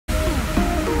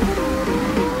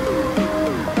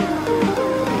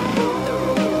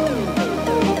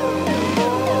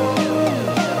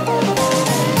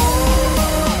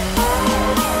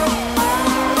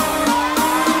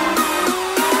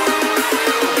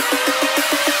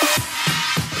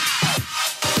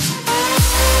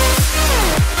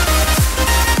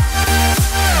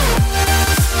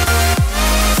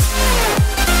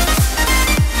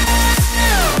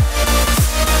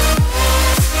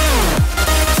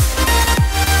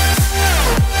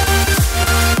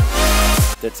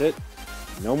that's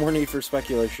it. No more need for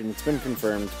speculation. It's been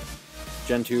confirmed.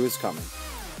 Gen 2 is coming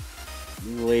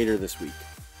later this week.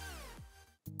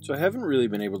 So I haven't really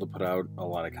been able to put out a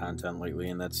lot of content lately,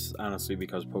 and that's honestly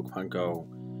because Pokemon Go,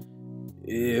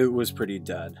 it was pretty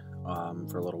dead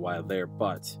for a little while there,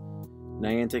 but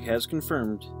Niantic has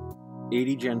confirmed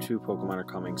 80 Gen 2 Pokemon are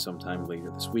coming sometime later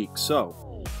this week.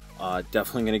 So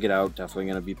definitely going to get out, definitely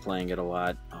going to be playing it a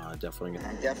lot. I'm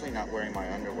definitely not wearing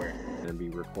my underwear. I'm going to be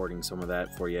recording some of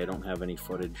that for you. I don't have any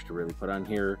footage to really put on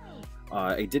here.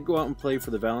 I did go out and play for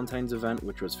the Valentine's event,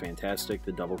 which was fantastic.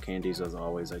 The double candies, as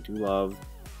always, I do love.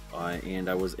 And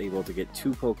I was able to get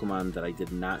 2 Pokemon that I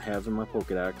did not have in my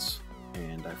Pokedex.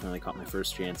 And I finally caught my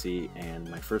first Chansey and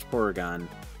my first Porygon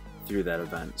through that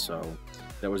event. So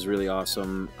that was really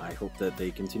awesome. I hope that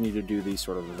they continue to do these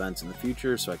sort of events in the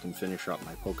future so I can finish up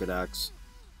my Pokedex.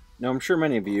 Now, I'm sure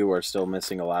many of you are still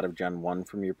missing a lot of Gen 1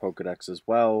 from your Pokedex as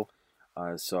well.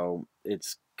 So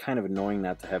it's kind of annoying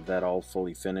not to have that all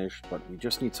fully finished, but we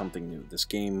just need something new. This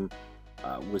game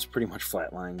was pretty much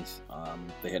flatlined.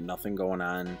 They had nothing going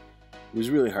on. It was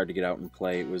really hard to get out and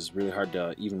play. It was really hard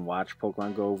to even watch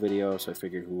Pokemon Go videos, so I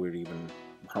figured who would even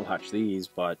want to watch these,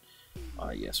 but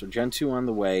yeah, so Gen 2 on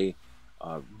the way.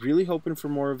 Really hoping for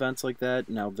more events like that.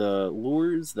 Now, the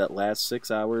lures that last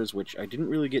 6 hours, which I didn't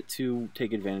really get to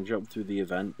take advantage of through the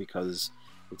event because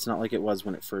it's not like it was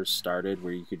when it first started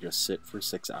where you could just sit for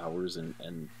 6 hours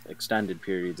and extended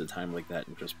periods of time like that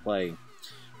and just play.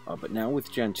 But now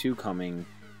with Gen 2 coming,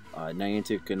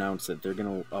 Niantic announced that they're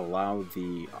going to allow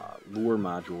the lure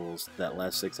modules that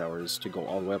last 6 hours to go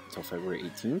all the way up until February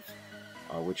 18th,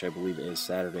 which I believe is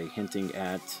Saturday, hinting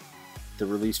at the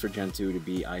release for Gen 2 to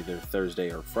be either Thursday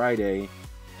or Friday,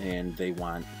 and they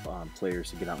want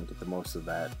players to get out and get the most of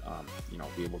that, you know,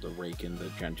 be able to rake in the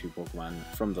Gen 2 Pokemon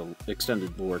from the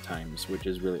extended lure times, which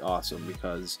is really awesome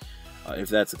because if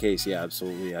that's the case, yeah,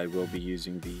 absolutely, I will be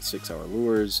using the 6-hour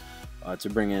lures to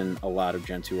bring in a lot of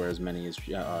Gen 2 or as many as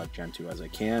Gen 2 as I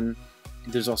can.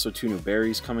 There's also 2 new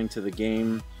berries coming to the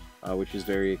game, which is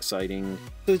very exciting.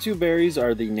 The 2 berries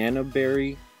are the Nano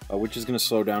Berry, which is going to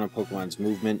slow down a Pokemon's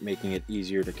movement, making it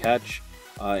easier to catch.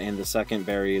 And the second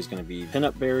berry is going to be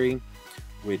Peanut Berry,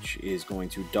 which is going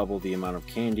to double the amount of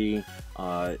candy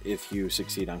if you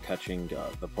succeed on catching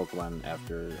the Pokemon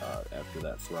after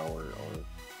that throw or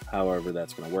however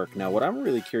that's going to work. Now, what I'm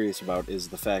really curious about is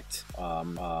the fact,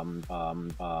 what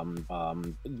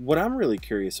I'm really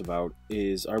curious about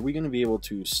is, are we going to be able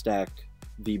to stack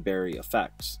the berry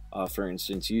effects? For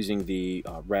instance, using the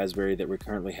raspberry that we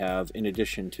currently have, in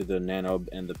addition to the Nanob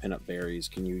and the Peanut berries,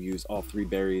 can you use all 3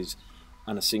 berries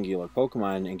on a singular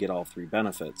Pokemon and get all 3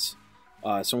 benefits?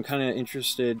 So I'm kind of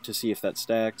interested to see if that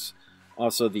stacks.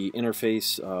 Also, the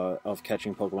interface of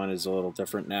catching Pokemon is a little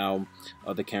different now.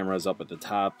 The camera is up at the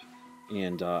top,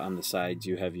 and on the sides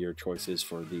you have your choices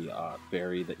for the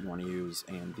berry that you want to use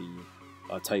and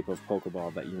the type of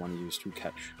Pokeball that you want to use to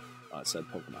catch said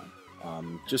Pokemon.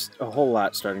 Just a whole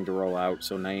lot starting to roll out,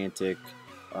 so Niantic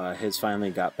has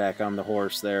finally got back on the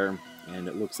horse there, and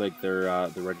it looks like they're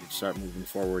ready to start moving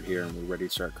forward here, and we're ready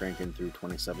to start cranking through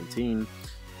 2017,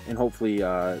 and hopefully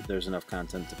there's enough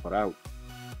content to put out.